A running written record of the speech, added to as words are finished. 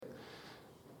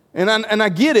And I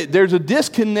get it. There's a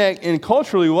disconnect in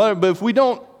culturally, but if we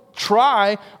don't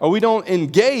try or we don't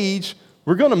engage,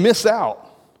 we're going to miss out.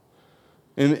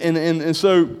 And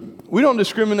so we don't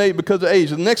discriminate because of age.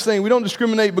 The next thing, we don't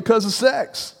discriminate because of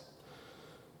sex.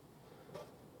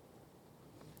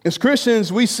 As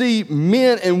Christians, we see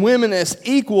men and women as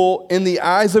equal in the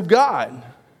eyes of God.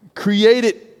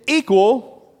 Created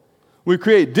equal, we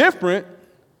create different,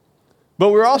 but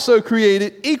we're also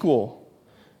created equal.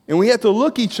 And we have to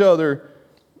look each other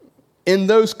in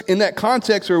that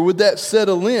context or with that set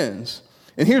of lens.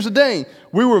 And here's the thing,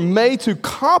 we were made to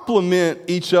complement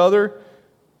each other,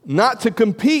 not to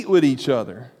compete with each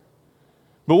other.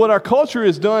 But what our culture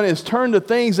has done is turned the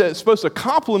things that's supposed to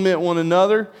complement one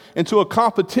another into a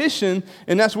competition,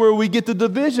 and that's where we get the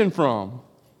division from.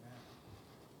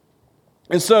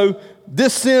 And so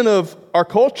this sin of our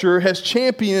culture has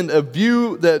championed a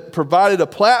view that provided a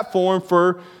platform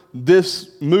for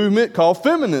this movement called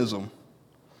feminism.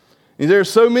 And there are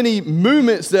so many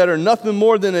movements that are nothing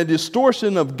more than a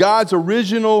distortion of God's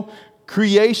original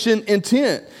creation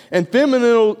intent. And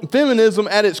feminism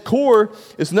at its core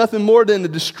is nothing more than a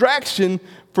distraction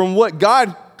from what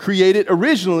God created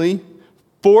originally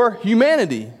for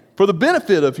humanity, for the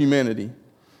benefit of humanity.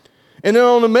 And then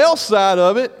on the male side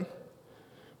of it,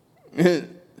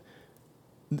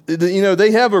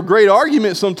 they have a great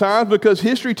argument sometimes because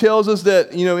history tells us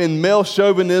that, in male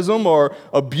chauvinism or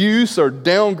abuse or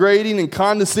downgrading and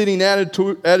condescending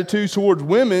attitudes towards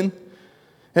women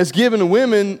has given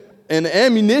women an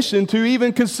ammunition to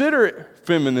even consider it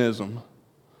feminism.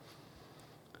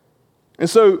 And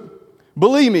so,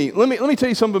 believe me, let me tell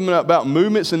you something about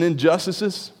movements and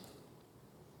injustices.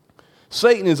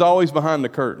 Satan is always behind the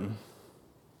curtain.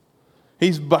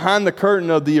 He's behind the curtain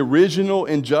of the original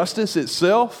injustice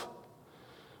itself,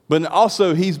 but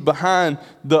also he's behind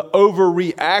the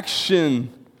overreaction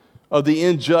of the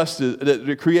injustice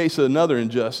that creates another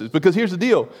injustice. Because here's the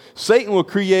deal. Satan will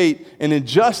create an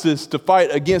injustice to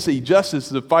fight against a justice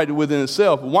to fight it within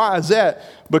itself. Why is that?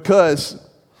 Because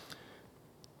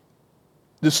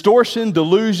distortion,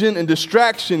 delusion, and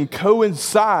distraction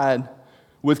coincide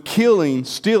with killing,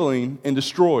 stealing, and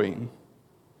destroying.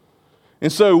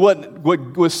 And so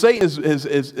what Satan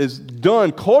has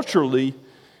done culturally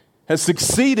has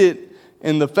succeeded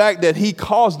in the fact that he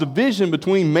caused division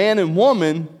between man and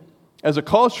woman as a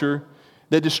culture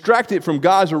that distracted from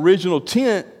God's original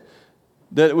intent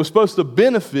that it was supposed to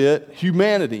benefit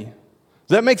humanity. Does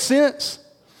that make sense?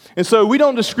 And so we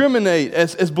don't discriminate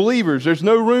as believers. There's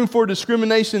no room for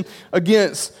discrimination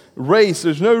against race.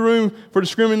 There's no room for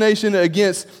discrimination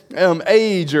against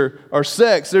age or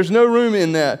sex. There's no room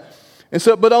in that. And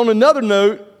so, but on another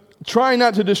note, trying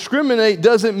not to discriminate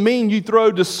doesn't mean you throw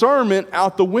discernment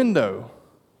out the window.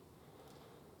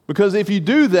 Because if you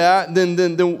do that, then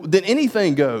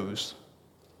anything goes.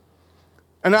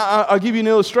 And I'll give you an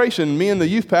illustration. Me and the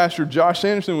youth pastor, Josh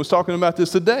Anderson, was talking about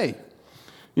this today.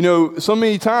 So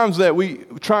many times that we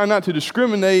try not to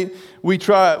discriminate, we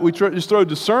try just throw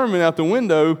discernment out the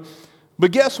window.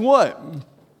 But guess what?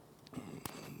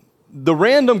 The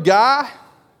random guy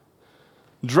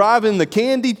driving the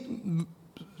candy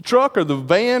truck or the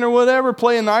van or whatever,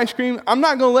 playing the ice cream, I'm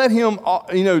not going to let him,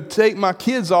 take my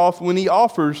kids off when he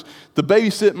offers to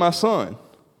babysit my son.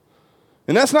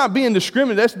 And that's not being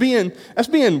discriminating. That's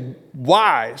being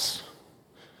wise.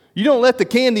 You don't let the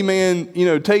candy man,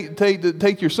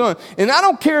 take your son. And I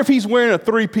don't care if he's wearing a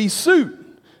 3-piece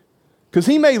suit, because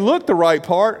he may look the right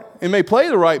part and may play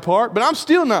the right part, but I'm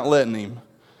still not letting him.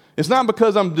 It's not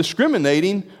because I'm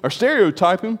discriminating or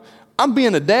stereotyping. I'm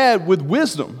being a dad with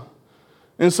wisdom.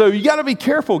 And so you got to be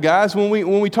careful, guys, when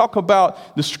we talk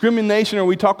about discrimination or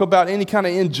we talk about any kind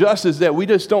of injustice, that we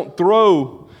just don't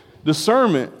throw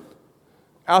discernment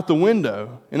out the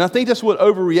window. And I think that's what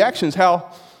overreactions,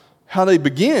 how they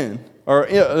begin, or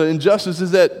injustices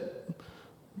that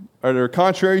are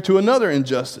contrary to another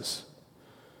injustice.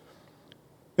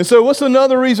 And so what's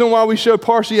another reason why we show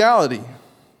partiality?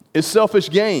 It's selfish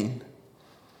gain.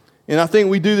 And I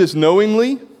think we do this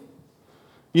knowingly.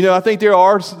 I think there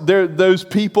are those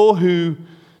people who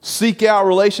seek out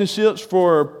relationships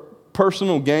for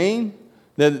personal gain,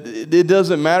 that it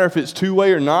doesn't matter if it's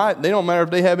two-way or not. They don't matter if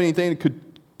they have anything that could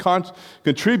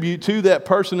contribute to that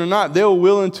person or not. They're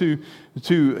willing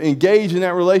to engage in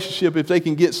that relationship if they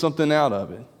can get something out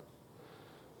of it.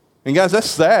 And guys, that's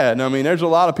sad. I mean, there's a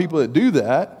lot of people that do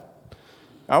that.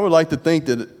 I would like to think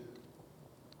that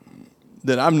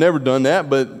I've never done that,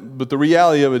 but the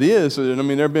reality of it is, there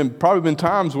have probably been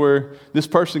times where this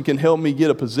person can help me get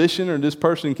a position, or this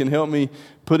person can help me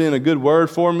put in a good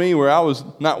word for me, where I was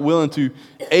not willing to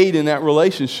aid in that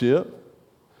relationship.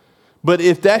 But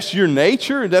if that's your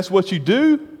nature, that's what you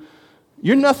do,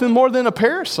 you're nothing more than a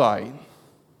parasite.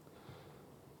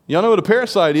 Y'all know what a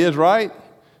parasite is, right?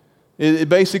 It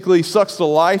basically sucks the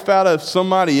life out of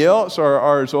somebody else,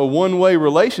 or it's a one-way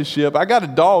relationship. I got a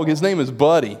dog. His name is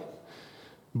Buddy.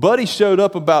 Buddy showed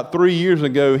up about 3 years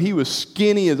ago. He was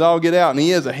skinny as all get out, and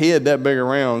he has a head that big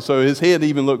around, so his head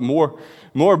even looked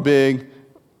more big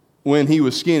when he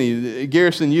was skinny.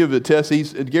 Garrison, you have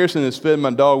attested. Garrison has fed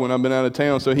my dog when I've been out of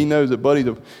town, so he knows that Buddy's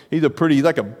he's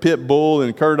like a pit bull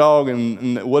and cur dog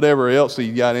and whatever else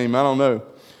he got in him. I don't know.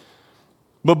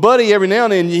 But Buddy, every now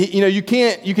and then, you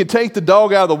can take the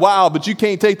dog out of the wild, but you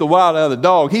can't take the wild out of the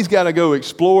dog. He's got to go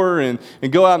explore and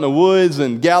go out in the woods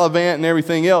and gallivant and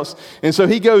everything else. And so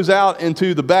he goes out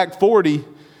into the back 40,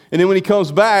 and then when he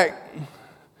comes back,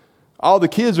 all the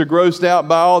kids are grossed out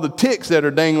by all the ticks that are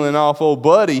dangling off old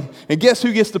Buddy. And guess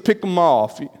who gets to pick them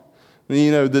off?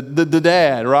 The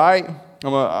dad, right?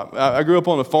 I grew up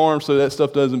on a farm, so that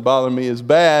stuff doesn't bother me as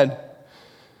bad.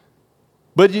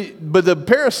 But the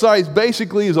parasite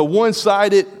basically is a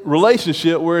one-sided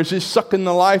relationship where it's just sucking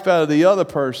the life out of the other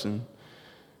person.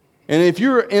 And if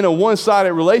you're in a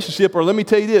one-sided relationship, or let me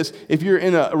tell you this, if you're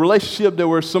in a relationship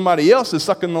where somebody else is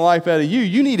sucking the life out of you,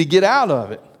 you need to get out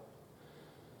of it.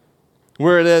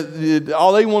 Where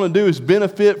all they want to do is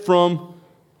benefit from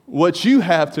what you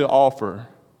have to offer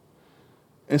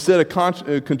instead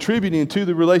of contributing to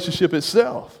the relationship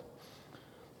itself.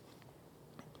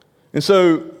 And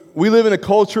so we live in a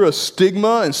culture of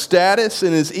stigma and status,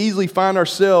 and it's easily find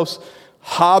ourselves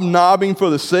hobnobbing for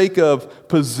the sake of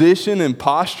position and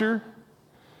posture.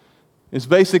 It's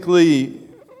basically,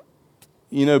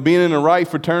 being in the right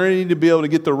fraternity to be able to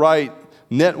get the right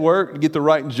network, to get the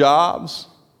right jobs,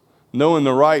 knowing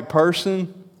the right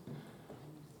person.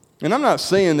 And I'm not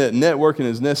saying that networking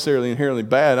is necessarily inherently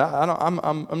bad.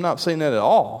 I'm not saying that at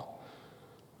all.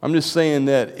 I'm just saying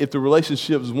that if the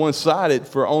relationship is one-sided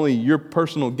for only your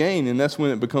personal gain, then that's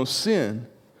when it becomes sin.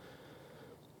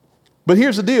 But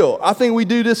here's the deal. I think we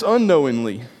do this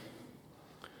unknowingly.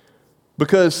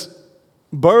 Because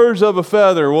birds of a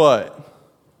feather, what?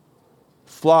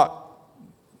 Flock.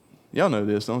 Y'all know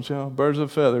this, don't y'all? Birds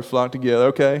of a feather flock together,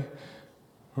 okay?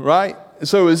 Right?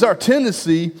 So it's our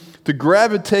tendency to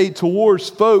gravitate towards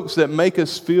folks that make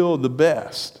us feel the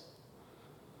best.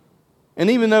 And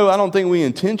even though I don't think we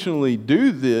intentionally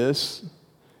do this,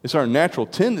 it's our natural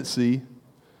tendency.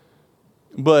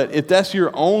 But if that's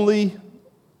your only,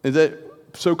 is that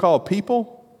so-called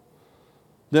people,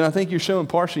 then I think you're showing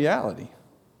partiality.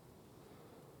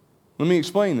 Let me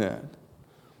explain that.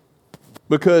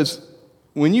 Because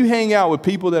when you hang out with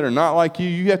people that are not like you,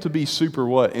 you have to be super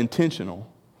what? Intentional.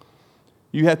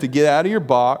 You have to get out of your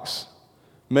box,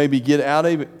 maybe get out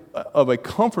of a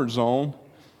comfort zone.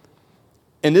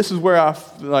 And this is where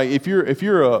if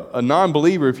you're a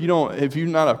non-believer, if you're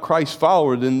not a Christ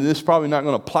follower, then this is probably not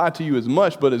going to apply to you as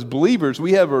much. But as believers,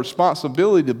 we have a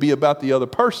responsibility to be about the other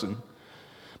person.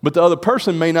 But the other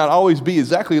person may not always be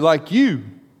exactly like you,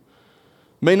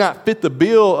 may not fit the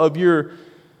bill of your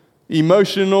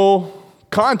emotional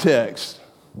context.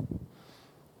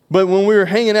 But when we're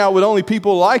hanging out with only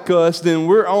people like us, then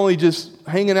we're only just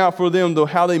hanging out for them to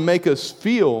how they make us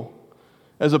feel,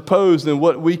 as opposed to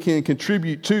what we can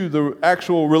contribute to the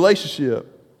actual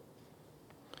relationship.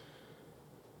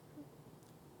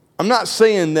 I'm not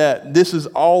saying that this is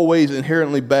always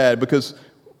inherently bad because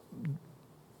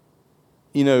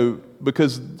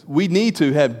we need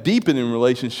to have deepening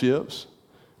relationships.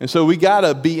 And so we got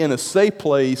to be in a safe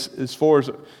place as far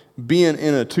as being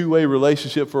in a two-way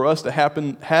relationship for us to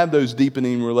have those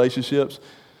deepening relationships.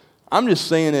 I'm just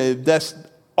saying that if that's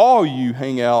all you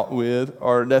hang out with,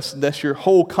 or that's your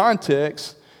whole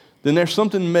context, then there's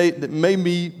something that may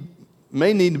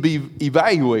need to be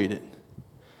evaluated.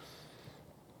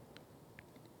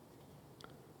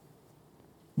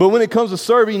 But when it comes to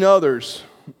serving others,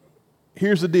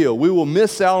 here's the deal. We will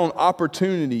miss out on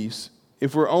opportunities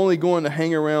if we're only going to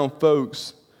hang around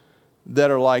folks that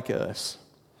are like us.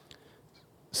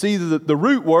 See, the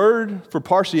root word for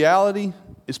partiality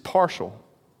is partial.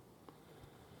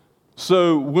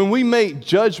 So when we make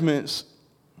judgments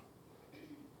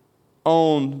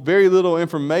on very little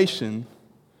information,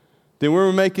 then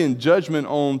we're making judgment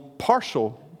on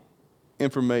partial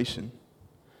information.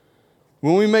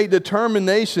 When we make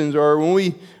determinations, or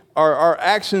when our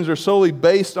actions are solely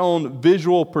based on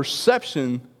visual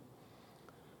perception,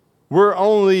 we're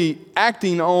only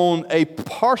acting on a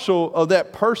partial of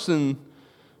that person,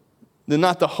 then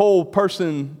not the whole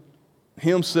person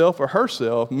himself or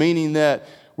herself, meaning that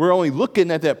we're only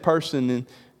looking at that person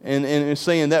and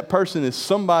saying that person is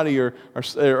somebody or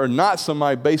not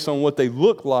somebody based on what they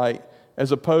look like,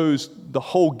 as opposed to the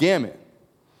whole gamut.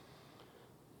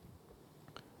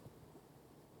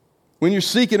 When you're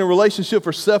seeking a relationship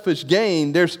for selfish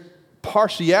gain, there's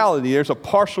partiality. There's a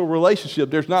partial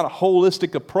relationship. There's not a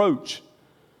holistic approach.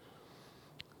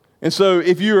 And so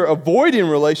if you're avoiding a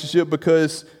relationship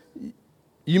because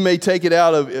it may take you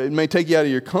out of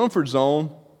your comfort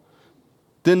zone,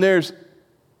 then there's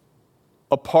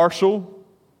a partial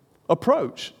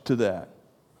approach to that.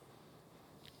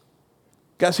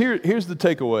 Guys, here's the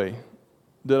takeaway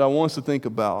that I want us to think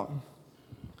about.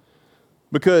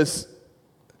 Because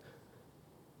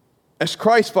as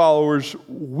Christ followers,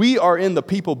 we are in the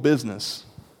people business.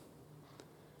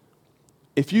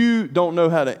 If you don't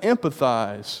know how to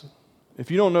empathize,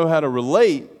 if you don't know how to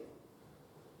relate,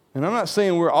 and I'm not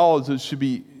saying we're all should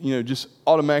be, just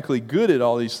automatically good at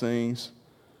all these things,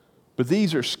 but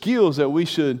these are skills that we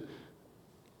should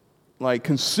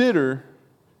consider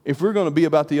if we're going to be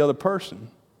about the other person.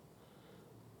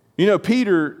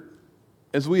 Peter,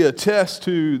 as we attest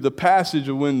to the passage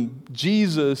of when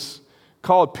Jesus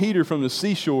called Peter from the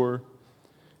seashore,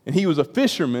 and he was a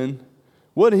fisherman,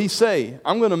 what did he say?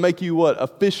 I'm going to make you what? A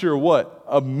fisher of what?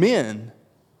 Of men.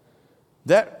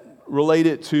 That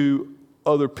related to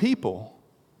other people.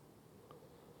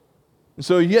 And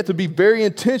so you have to be very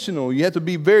intentional. You have to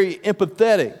be very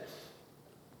empathetic.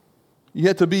 You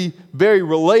have to be very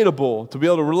relatable to be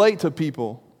able to relate to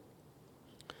people.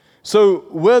 So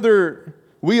whether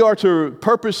we are to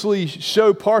purposely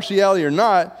show partiality or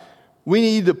not, we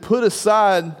need to put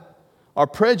aside our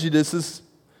prejudices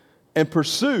and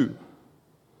pursue.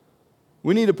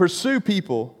 We need to pursue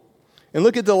people. And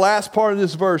look at the last part of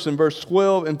this verse in verse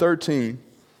 12 and 13.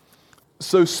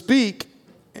 So speak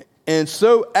and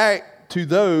so act to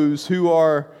those who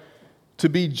are to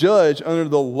be judged under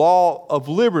the law of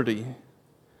liberty.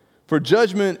 For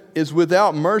judgment is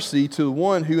without mercy to the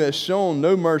one who has shown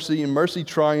no mercy, and mercy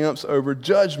triumphs over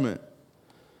judgment.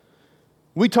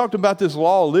 We talked about this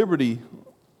law of liberty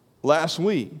last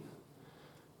week.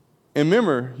 And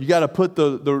remember, you got to put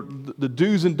the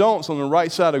do's and don'ts on the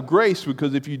right side of grace,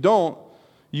 because if you don't,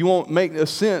 you won't make a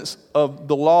sense of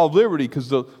the law of liberty, because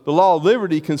the law of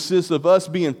liberty consists of us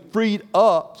being freed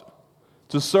up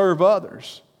to serve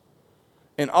others.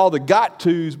 And all the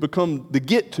got-tos become the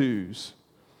get-tos.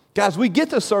 Guys, we get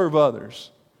to serve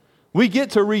others. We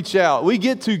get to reach out. We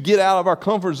get to get out of our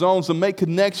comfort zones and make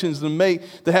connections and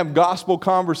to have gospel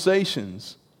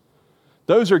conversations.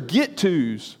 Those are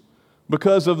get-tos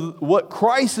because of what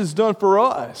Christ has done for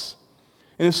us.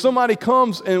 And if somebody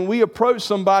comes and we approach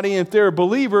somebody, and if they're a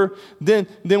believer, then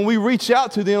we reach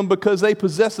out to them because they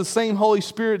possess the same Holy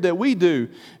Spirit that we do.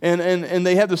 And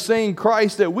they have the same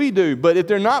Christ that we do. But if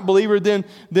they're not believer, then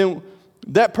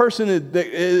that person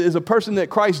is a person that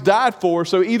Christ died for.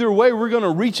 So either way, we're going to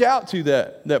reach out to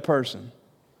that person.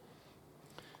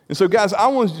 And so, guys, I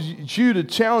want you to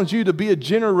challenge you to be a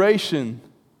generation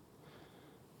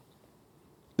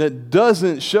that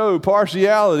doesn't show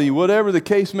partiality, whatever the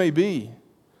case may be.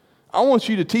 I want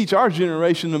you to teach our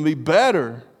generation to be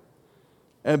better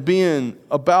at being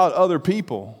about other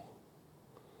people.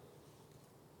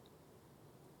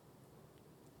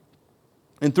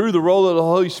 And through the role of the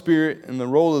Holy Spirit and the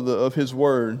role of His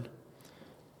Word,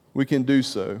 we can do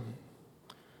so.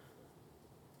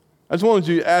 I just wanted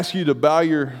to ask you to bow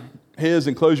your heads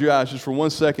and close your eyes just for 1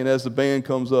 second as the band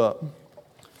comes up.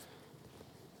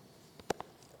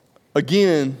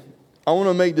 Again, I want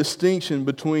to make distinction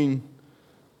between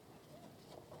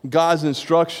God's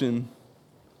instruction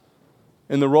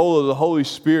and the role of the Holy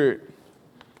Spirit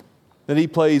that He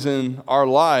plays in our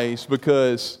lives,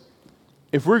 because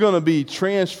if we're going to be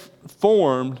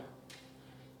transformed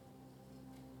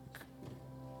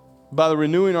by the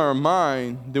renewing our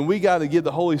mind, then we got to give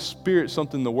the Holy Spirit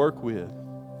something to work with.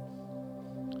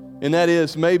 And that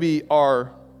is maybe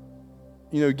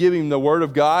giving the Word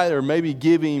of God, or maybe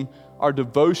giving our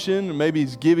devotion, or maybe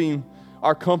it's giving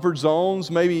our comfort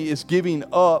zones, maybe it's giving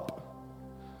up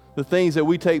the things that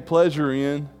we take pleasure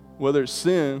in, whether it's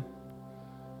sin,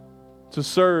 to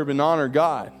serve and honor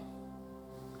God.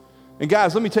 And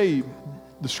guys, let me tell you,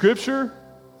 the Scripture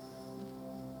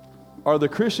or the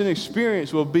Christian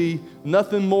experience will be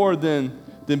nothing more than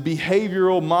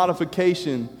behavioral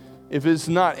modification if it's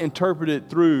not interpreted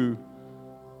through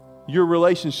your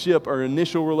relationship or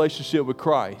initial relationship with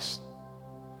Christ.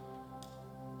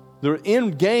 The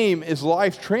end game is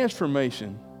life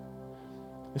transformation.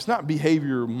 It's not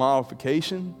behavior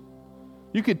modification.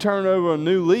 You could turn over a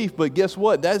new leaf, but guess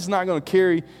what? That's not going to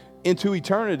carry into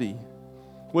eternity.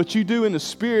 What you do in the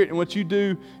Spirit and what you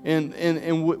do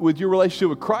with your relationship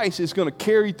with Christ is going to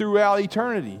carry throughout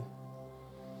eternity.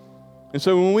 And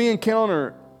so when we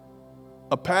encounter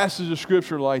a passage of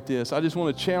Scripture like this, I just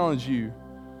want to challenge you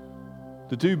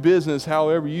to do business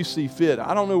however you see fit.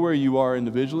 I don't know where you are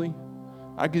individually.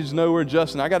 I can just know where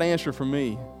Justin, I got to answer for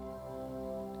me.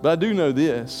 But I do know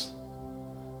this,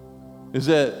 is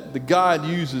that the God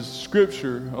uses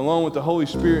Scripture along with the Holy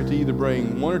Spirit to either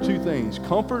bring one or two things,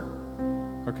 comfort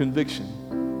or conviction.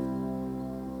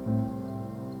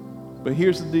 But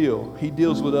here's the deal. He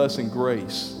deals with us in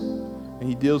grace, and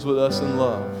He deals with us in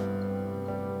love.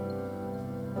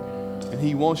 And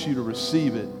He wants you to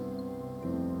receive it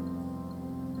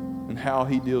and how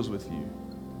He deals with you.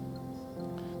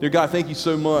 Dear God, thank you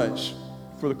so much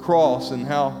for the cross and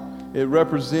how it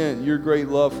represents your great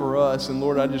love for us. And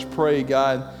Lord, I just pray,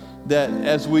 God, that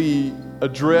as we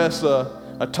address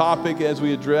a topic, as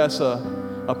we address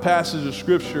a passage of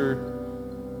Scripture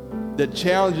that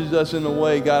challenges us in a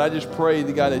way, God, I just pray,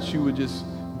 God, that you would just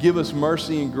give us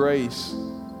mercy and grace.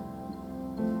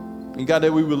 And God,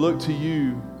 that we would look to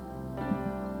you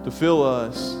to fill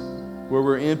us where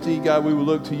we're empty. God, we would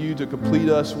look to you to complete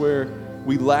us where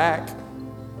we lack.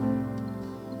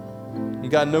 And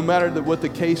God, no matter what the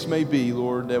case may be,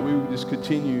 Lord, that we would just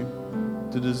continue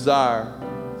to desire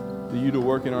for you to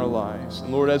work in our lives.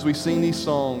 And Lord, as we sing these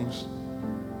songs,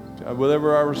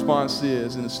 whatever our response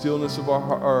is, in the stillness of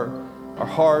our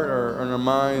heart or in our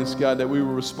minds, God, that we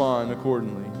will respond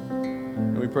accordingly.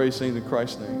 And we pray these things in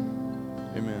Christ's name.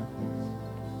 Amen.